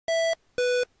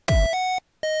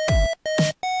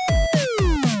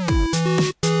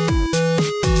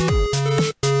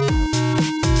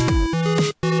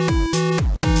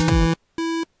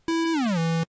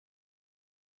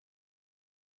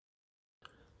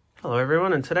Hello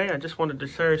everyone, and today I just wanted to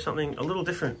show something a little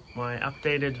different, my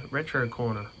updated retro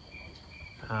corner.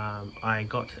 I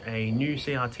got a new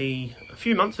CRT a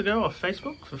few months ago off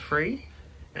Facebook for free,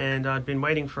 and I'd been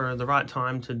waiting for the right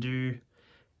time to do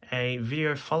a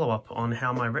video follow-up on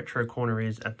how my retro corner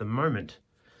is at the moment.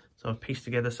 So I've pieced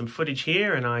together some footage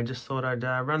here and I just thought I'd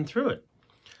run through it.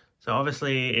 So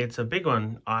obviously it's a big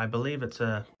one. I believe it's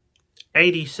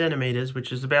 80 centimeters,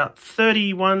 which is about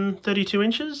 32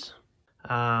 inches.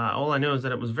 All I know is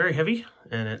that it was very heavy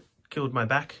and it killed my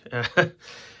back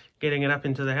getting it up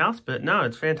into the house, but no,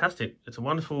 it's fantastic. It's a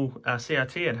wonderful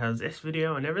CRT. It has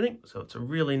S-video and everything, so it's a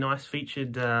really nice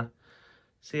featured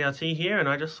CRT here, and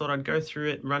I just thought I'd go through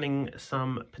it running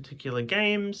some particular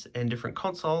games and different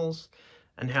consoles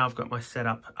and how I've got my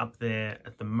setup up there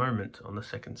at the moment on the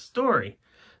second story.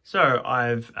 So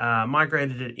I've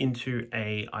migrated it into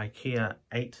a IKEA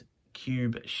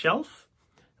 8-cube shelf.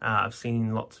 I've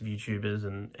seen lots of YouTubers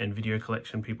and video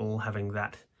collection people having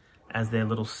that as their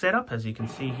little setup, as you can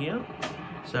see here.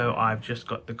 So I've just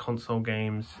got the console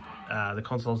games, the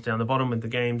consoles down the bottom with the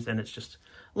games, and it's just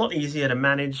a lot easier to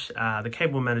manage. The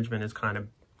cable management is kind of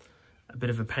a bit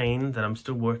of a pain that I'm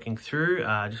still working through,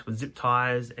 just with zip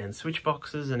ties and switch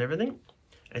boxes and everything.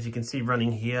 As you can see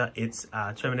running here, it's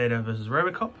Terminator versus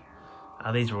Robocop.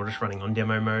 These are all just running on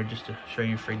demo mode, just to show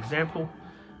you for example.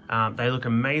 They look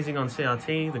amazing on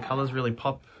CRT, the colors really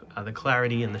pop, the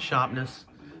clarity and the sharpness,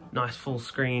 nice full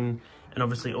screen, and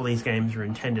obviously all these games are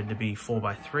intended to be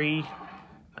 4:3.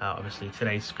 Obviously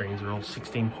today's screens are all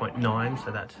 16.9,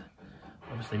 so that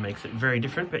obviously makes it very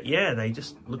different, but yeah, they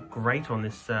just look great on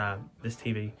this this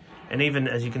TV. And even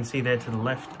as you can see there to the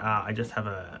left, I just have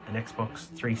an Xbox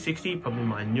 360, probably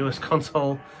my newest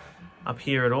console up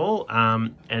here at all,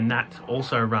 and that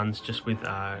also runs just with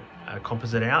a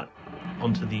composite out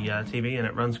onto the TV, and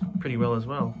it runs pretty well as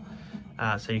well.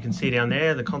 So you can see down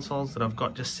there the consoles that I've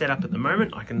got just set up at the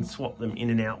moment. I can swap them in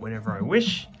and out whenever I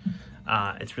wish.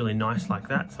 It's really nice like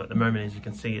that. So at the moment, as you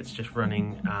can see, it's just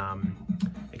running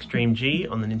Extreme G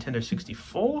on the Nintendo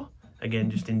 64, again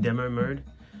just in demo mode.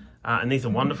 And these are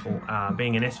wonderful.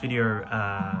 Being an S-video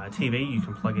TV, you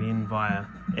can plug it in via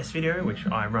S-video, which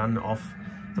I run off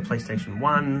the PlayStation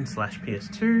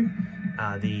 1/PS2.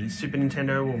 The Super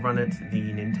Nintendo will run it,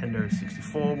 the Nintendo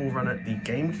 64 will run it, the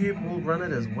GameCube will run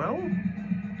it as well.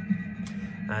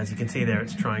 As you can see there,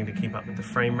 it's trying to keep up with the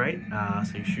frame rate,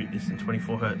 so you shoot this in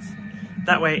 24 Hertz.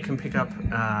 That way it can pick up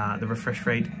the refresh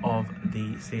rate of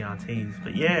the CRTs.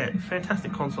 But yeah,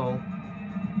 fantastic console,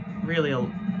 really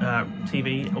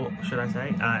TV, or should I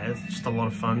say, it's just a lot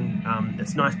of fun.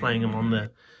 It's nice playing them on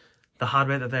the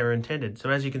hardware that they were intended. So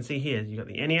as you can see here, you've got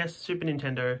the NES, Super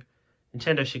Nintendo,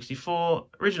 Nintendo 64,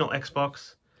 original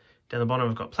Xbox. Down the bottom,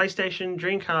 I've got PlayStation,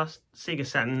 Dreamcast, Sega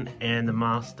Saturn, and the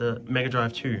Master Mega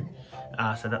Drive 2.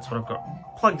 So that's what I've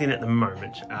got plugged in at the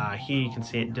moment. Here you can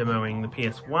see it demoing the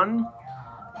PS1.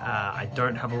 I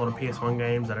don't have a lot of PS1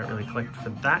 games. I don't really collect for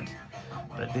that.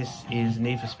 But this is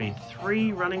Need for Speed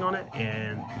 3 running on it.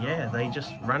 And yeah, they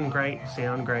just run great,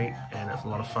 sound great, and it's a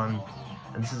lot of fun.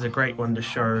 And this is a great one to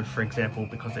show, for example,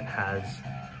 because it has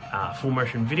full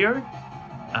motion video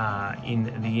in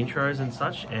the intros and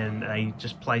such, and they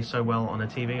just play so well on a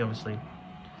TV, obviously.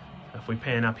 If we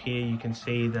pan up here, you can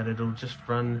see that it'll just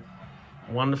run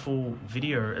wonderful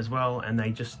video as well, and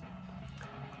they just,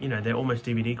 you know, they're almost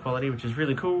DVD quality, which is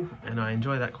really cool, and I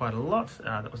enjoy that quite a lot.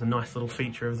 That was a nice little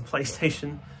feature of the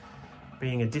PlayStation,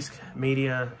 being a disc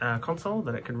media console,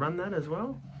 that it could run that as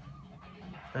well.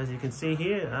 As you can see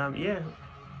here, yeah,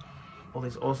 all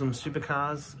these awesome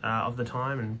supercars of the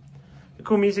time, and the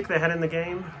cool music they had in the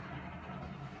game.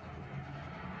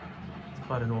 It's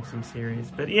quite an awesome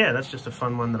series. But yeah, that's just a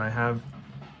fun one that I have.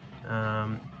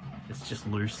 It's just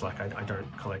loose, like I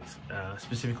don't collect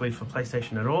specifically for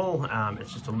PlayStation at all.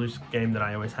 It's just a loose game that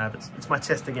I always have. It's my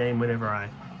tester game whenever I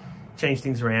change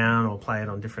things around or play it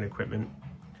on different equipment.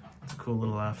 It's a cool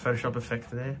little Photoshop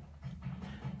effect there.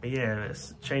 But yeah,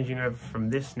 it's changing over from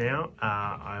this now.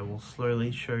 I will slowly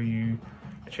show you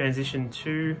a transition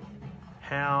to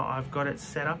how I've got it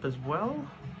set up as well.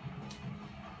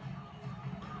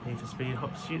 Need for Speed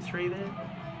Hot Pursuit 3 there.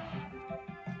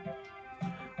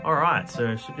 Alright,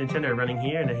 so Super Nintendo running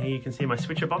here, and here you can see my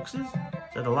switcher boxes.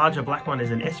 So the larger black one is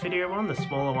an S-video one, the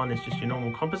smaller one is just your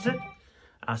normal composite.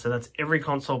 So that's every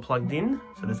console plugged in,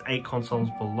 so there's 8 consoles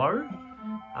below,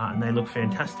 and they look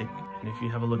fantastic. And if you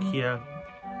have a look here,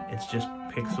 it's just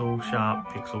pixel sharp,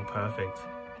 pixel perfect.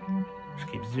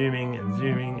 Just keep zooming and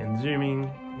zooming and zooming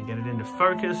and get it into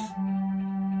focus.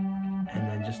 And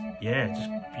then just, yeah, just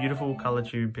beautiful color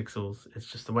tube pixels. It's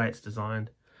just the way it's designed.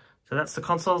 So that's the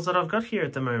consoles that I've got here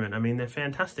at the moment. I mean, they're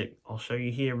fantastic. I'll show you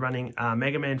here running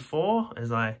Mega Man 4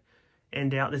 as I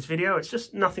end out this video. It's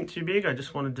just nothing too big. I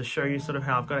just wanted to show you sort of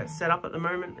how I've got it set up at the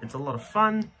moment. It's a lot of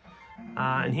fun.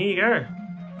 And here you go.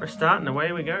 Press start and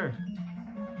away we go.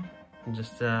 And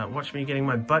just watch me getting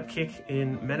my butt kick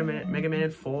in Mega Man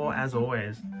 4 as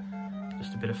always.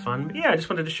 Just a bit of fun. But yeah, I just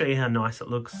wanted to show you how nice it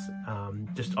looks.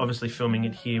 Just obviously filming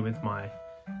it here with my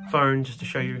phone just to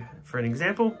show you for an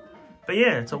example. But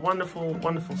yeah, it's a wonderful,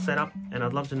 wonderful setup, and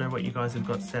I'd love to know what you guys have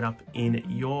got set up in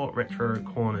your retro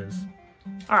corners.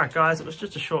 Alright guys, it was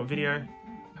just a short video.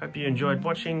 Hope you enjoyed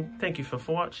watching. Thank you for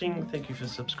watching. Thank you for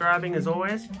subscribing as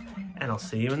always, and I'll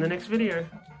see you in the next video.